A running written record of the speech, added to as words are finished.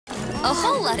A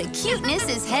whole lot of cuteness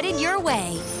is headed your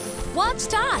way. Watch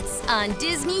Tots on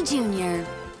Disney Junior.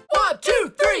 1,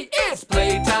 2, 3, it's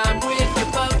playtime with your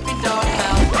puppy dog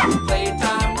pals.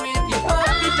 Playtime with your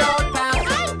puppy dog pals.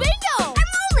 I'm Bingo! I'm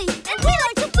Molly, and we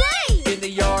like to play! In the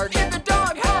yard, in the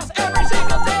doghouse, every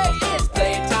single day. It's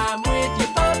playtime with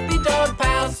your puppy dog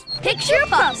pals. Picture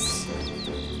Pups!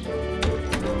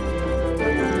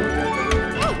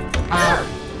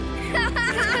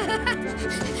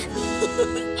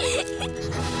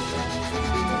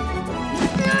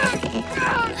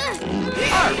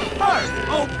 Arf!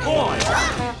 Oh, boy!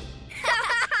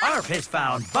 Arf has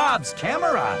found Bob's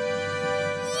camera.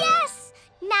 Yes!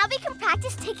 Now we can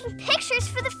practice taking pictures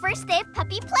for the first day of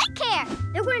Puppy Playcare.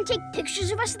 They're going to take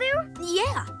pictures of us there?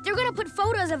 Yeah, they're going to put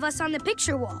photos of us on the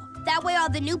picture wall. That way all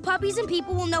the new puppies and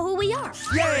people will know who we are.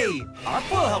 Yay! Arf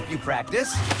will help you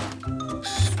practice.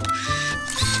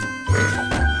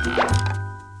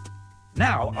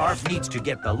 Now, Arf needs to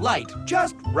get the light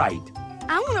just right.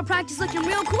 I want to practice looking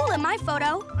real cool in my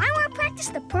photo. I want to practice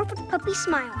the perfect puppy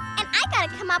smile. And I got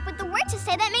to come up with the word to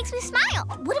say that makes me smile.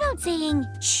 What about saying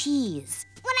cheese?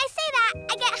 When I say that,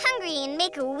 I get hungry and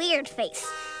make a weird face.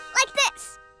 Like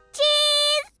this.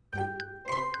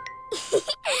 Cheese!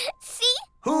 See?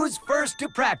 Who's first to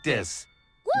practice?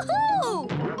 Woohoo!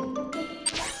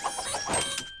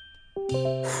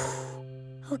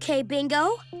 Okay,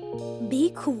 Bingo.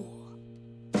 Be cool.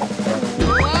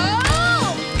 Whoa!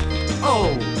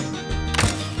 Oh!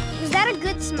 Was that a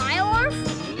good smile, Arf?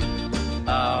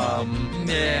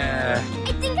 Yeah.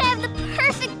 I think I have the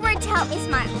perfect word to help me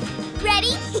smile.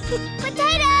 Ready?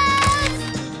 Potatoes!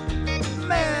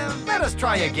 Man, let us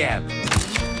try again.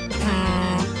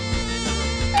 Ah!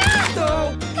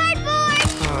 Cardboard!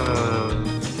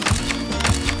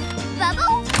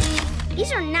 Bubble?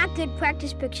 These are not good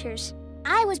practice pictures.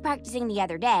 I was practicing the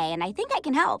other day, and I think I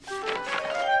can help.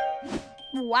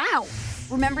 Wow!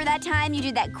 Remember that time you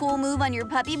did that cool move on your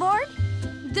puppy board?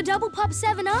 The double pup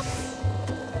 7-Up?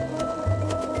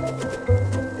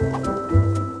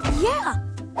 Yeah,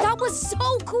 that was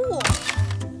so cool.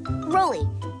 Rolly,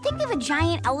 think of a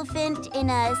giant elephant in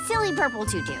a silly purple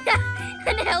tutu.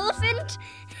 An elephant?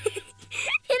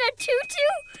 In a tutu?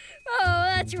 Oh,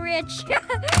 that's rich.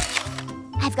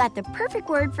 I've got the perfect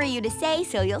word for you to say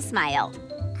so you'll smile.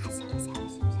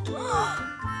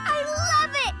 I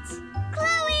love it!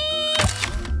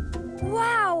 Chloe!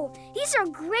 Wow, these are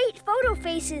great photo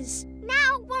faces.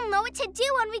 Now we'll know what to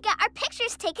do when we get our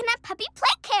pictures taken at Puppy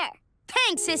Playcare.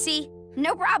 Thanks, Sissy.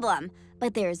 No problem.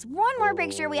 But there's one more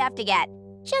picture we have to get,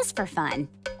 just for fun.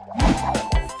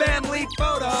 Family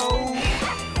photo!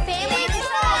 Family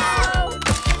photo!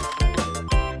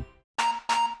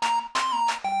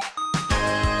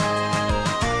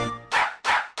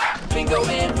 Bingo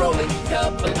and Rolly,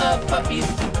 couple of puppies.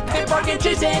 They bark and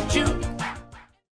chase and chew